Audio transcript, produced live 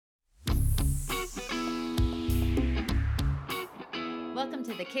Welcome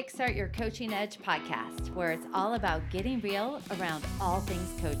to the Kickstart Your Coaching Edge podcast, where it's all about getting real around all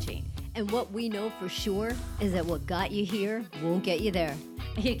things coaching. And what we know for sure is that what got you here won't get you there.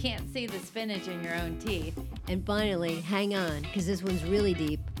 You can't see the spinach in your own teeth. And finally, hang on, because this one's really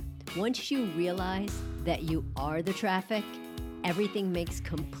deep. Once you realize that you are the traffic, everything makes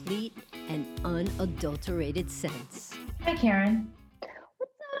complete and unadulterated sense. Hi, Karen.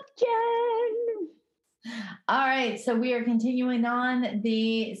 What's up, Jen? All right, so we are continuing on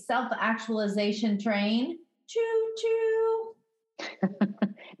the self-actualization train. Choo-choo.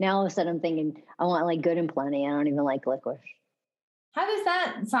 Now all of a sudden I'm thinking, I want like good and plenty. I don't even like licorice. How does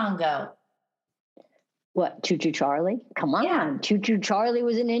that song go? What, Choo Choo Charlie? Come on, Yeah. Choo Choo Charlie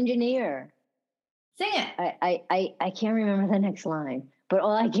was an engineer. Sing it. I can't remember the next line, but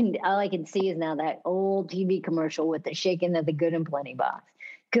all I can see is now that old TV commercial with the shaking of the good and plenty box.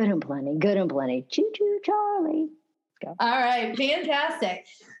 Good and plenty. Choo Choo Charlie. Let's go. All right, fantastic.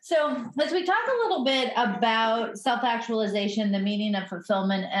 So as we talk a little bit about self-actualization, the meaning of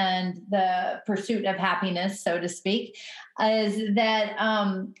fulfillment and the pursuit of happiness, so to speak, is that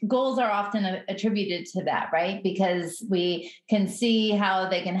goals are often attributed to that, right? Because we can see how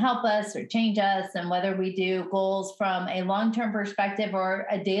they can help us or change us, and whether we do goals from a long-term perspective or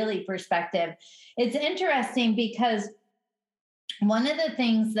a daily perspective. It's interesting because one of the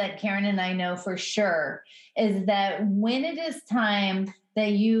things that Karen and I know for sure is that when it is time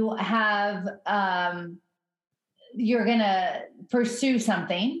that you have, you're going to pursue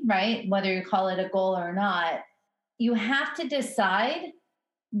something, right? Whether you call it a goal or not, you have to decide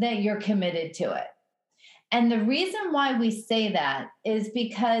that you're committed to it. And the reason why we say that is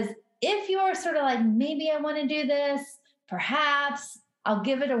because if you're sort of like, maybe I want to do this, perhaps I'll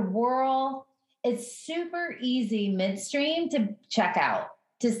give it a whirl, it's super easy midstream to check out,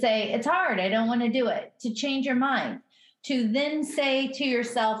 to say, it's hard, I don't want to do it, to change your mind, to then say to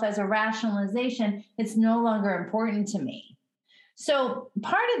yourself as a rationalization, it's no longer important to me. So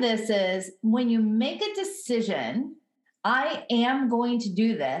part of this is when you make a decision, I am going to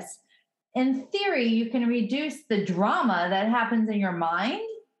do this, in theory, you can reduce the drama that happens in your mind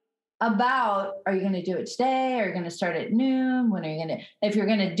about, are you going to do it today? Are you going to start at noon? When are you going to, if you're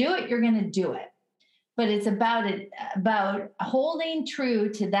going to do it, you're going to do it. But it's about holding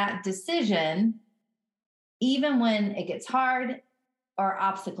true to that decision, even when it gets hard or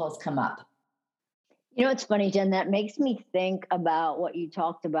obstacles come up. You know, it's funny, Jen, that makes me think about what you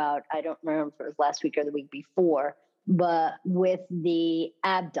talked about. I don't remember if it was last week or the week before, but with the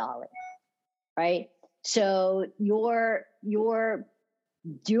ab dolly, right? So you're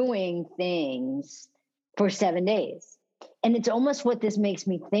doing things for 7 days. And it's almost what this makes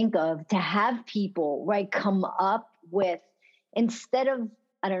me think of, to have people, right, come up with, instead of,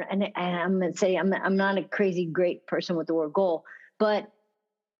 I don't know, and I'm going to say, I'm not a crazy great person with the word goal, but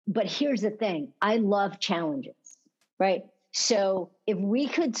here's the thing. I love challenges, right? So if we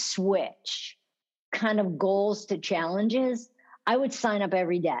could switch kind of goals to challenges, I would sign up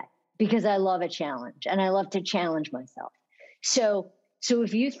every day because I love a challenge and I love to challenge myself. So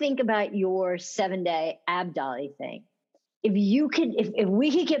if you think about your 7-day ab dolly thing, if we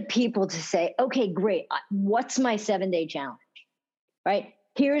could get people to say, okay, great, what's my 7-day challenge, right?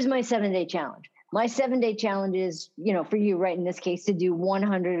 Here's my 7-day challenge. My 7-day challenge is, for you, right, in this case, to do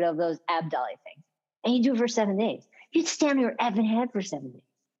 100 of those ab dolly things. And you do it for 7 days. You'd stand on your effing head for 7 days,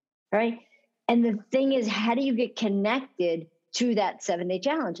 right? And the thing is, how do you get connected to that 7-day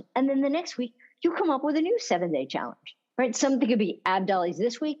challenge? And then the next week, you come up with a new 7-day challenge, right? Something could be ab dollies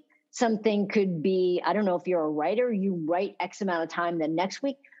this week. Something could be, I don't know if you're a writer, you write X amount of time the next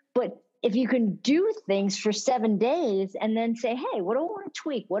week. But if you can do things for 7 days and then say, hey, what do I want to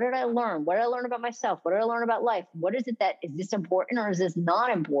tweak? What did I learn? What did I learn about myself? What did I learn about life? What is it is this important or is this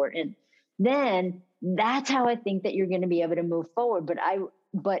not important? Then that's how I think that you're going to be able to move forward.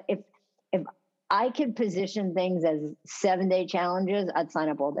 But if I could position things as 7-day challenges, I'd sign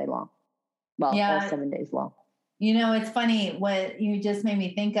up all day long. Well, all 7 days long. It's funny. What you just made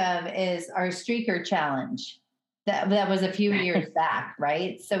me think of is our streaker challenge. That was a few years back,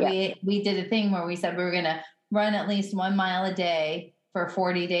 right? So yeah. we did a thing where we said we were going to run at least 1 mile a day for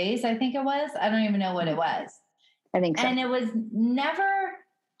 40 days. I think it was. I don't even know what it was. I think so. And it was never,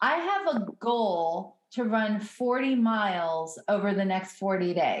 I have a goal to run 40 miles over the next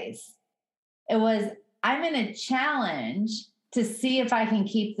 40 days. It was, I'm in a challenge to see if I can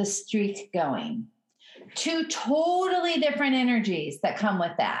keep the streak going. 2 totally different energies that come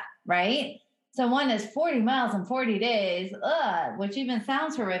with that, right? So one is 40 miles in 40 days, which even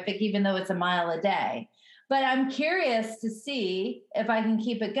sounds horrific, even though it's a mile a day. But I'm curious to see if I can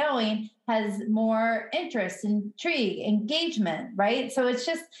keep it going, has more interest, intrigue, engagement, right? So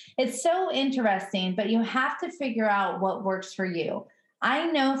it's so interesting, but you have to figure out what works for you. I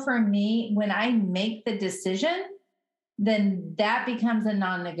know for me, when I make the decision, then that becomes a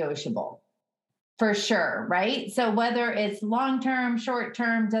non negotiable for sure, right? So whether it's long term, short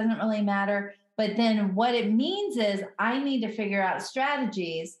term, doesn't really matter. But then what it means is I need to figure out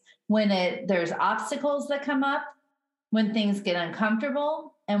strategies when there's obstacles that come up, when things get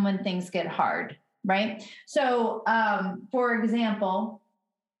uncomfortable, and when things get hard, right? So, for example,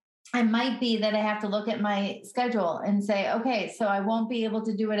 I might be that I have to look at my schedule and say, okay, so I won't be able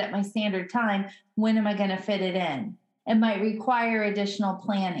to do it at my standard time. When am I going to fit it in? It might require additional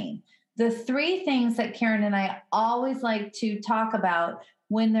planning. The three things that Karen and I always like to talk about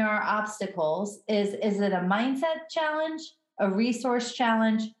when there are obstacles is it a mindset challenge, a resource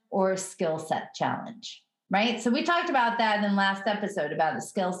challenge, or a skill set challenge, right? So we talked about that in the last episode about the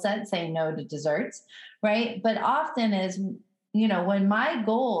skill set, saying no to desserts, right? But often is, when my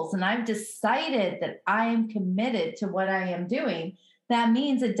goals and I've decided that I am committed to what I am doing, that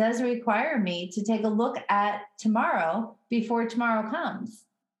means it does require me to take a look at tomorrow before tomorrow comes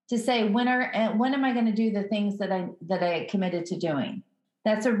to say, when am I going to do the things that I committed to doing?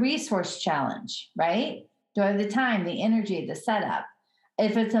 That's a resource challenge, right? Do I have the time, the energy, the setup?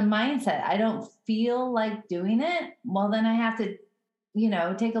 If it's a mindset, I don't feel like doing it, well, then I have to,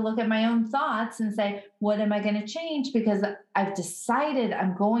 take a look at my own thoughts and say, what am I going to change? Because I've decided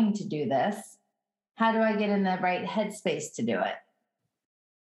I'm going to do this. How do I get in the right headspace to do it?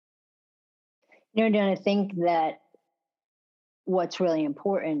 I think that what's really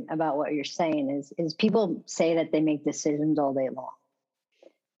important about what you're saying is people say that they make decisions all day long.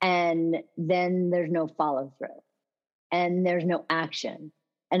 And then there's no follow through and there's no action.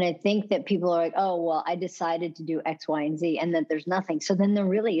 And I think that people are like, oh, well, I decided to do X, Y, and Z, and that there's nothing. So then there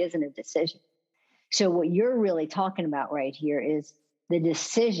really isn't a decision. So what you're really talking about right here is the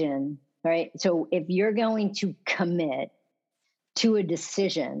decision, right? So if you're going to commit to a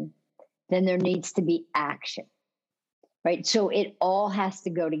decision, then there needs to be action, right? So it all has to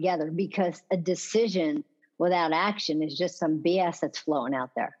go together, because a decision without action is just some BS that's flowing out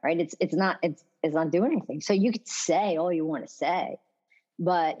there, right? It's not doing anything. So you could say all you want to say,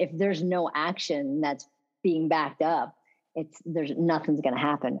 but if there's no action that's being backed up, there's nothing's going to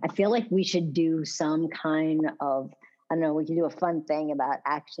happen. I feel like we should do some kind of, I don't know, we could do a fun thing about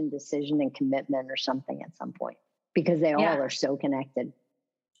action, decision, and commitment or something at some point, because they all are so connected.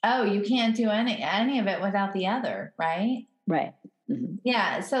 Oh, you can't do any of it without the other, right? Right. Mm-hmm.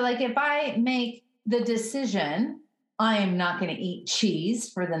 Yeah. So like if I make the decision, I am not going to eat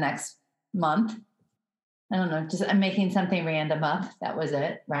cheese for the next month. I don't know, I'm making something random up. That was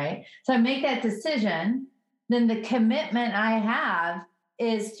it, right? So I make that decision, then the commitment I have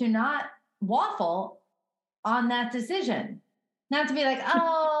is to not waffle on that decision. Not to be like,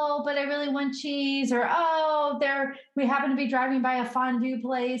 oh, but I really want cheese, or oh, we happen to be driving by a fondue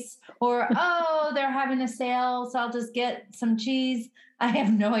place, or oh, they're having a sale, so I'll just get some cheese. I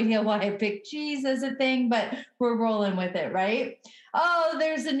have no idea why I picked cheese as a thing, but we're rolling with it, right? Oh,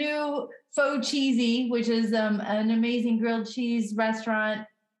 there's a new Faux Cheesy, which is an amazing grilled cheese restaurant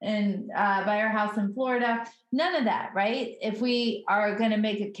by our house in Florida. None of that, right? If we are going to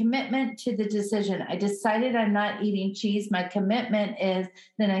make a commitment to the decision, I decided I'm not eating cheese. My commitment is,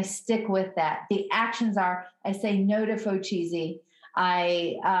 then I stick with that. The actions are, I say no to Faux Cheesy.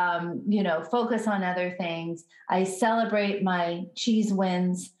 I, focus on other things. I celebrate my cheese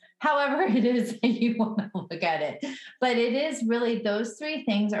wins, however it is that you want to look at it. But it is really, those three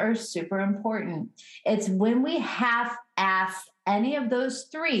things are super important. It's when we half-ass any of those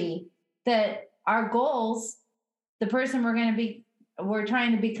three that our goals, the person we're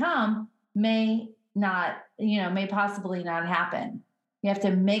trying to become, may possibly not happen. You have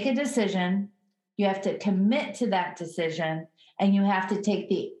to make a decision. You have to commit to that decision, and you have to take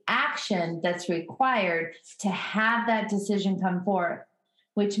the action that's required to have that decision come forth,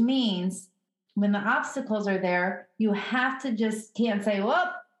 which means when the obstacles are there, you can't say,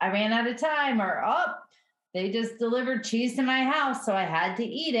 well, I ran out of time, or, oh, they just delivered cheese to my house, so I had to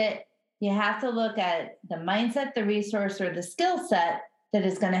eat it. You have to look at the mindset, the resource, or the skill set that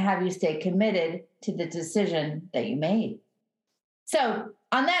is going to have you stay committed to the decision that you made. So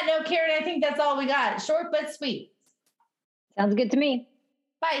on that note, Karen, I think that's all we got. Short but sweet. Sounds good to me.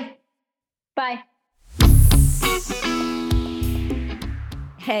 Bye. Bye.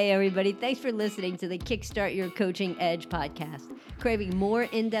 Hey, everybody. Thanks for listening to the Kickstart Your Coaching Edge podcast. Craving more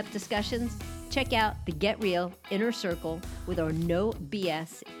in-depth discussions? Check out the Get Real Inner Circle with our no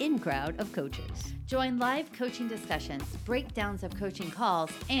BS in-crowd of coaches. Join live coaching discussions, breakdowns of coaching calls,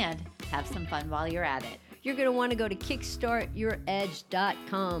 and have some fun while you're at it. You're going to want to go to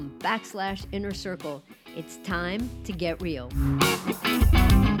kickstartyouredge.com/inner circle. It's time to get real.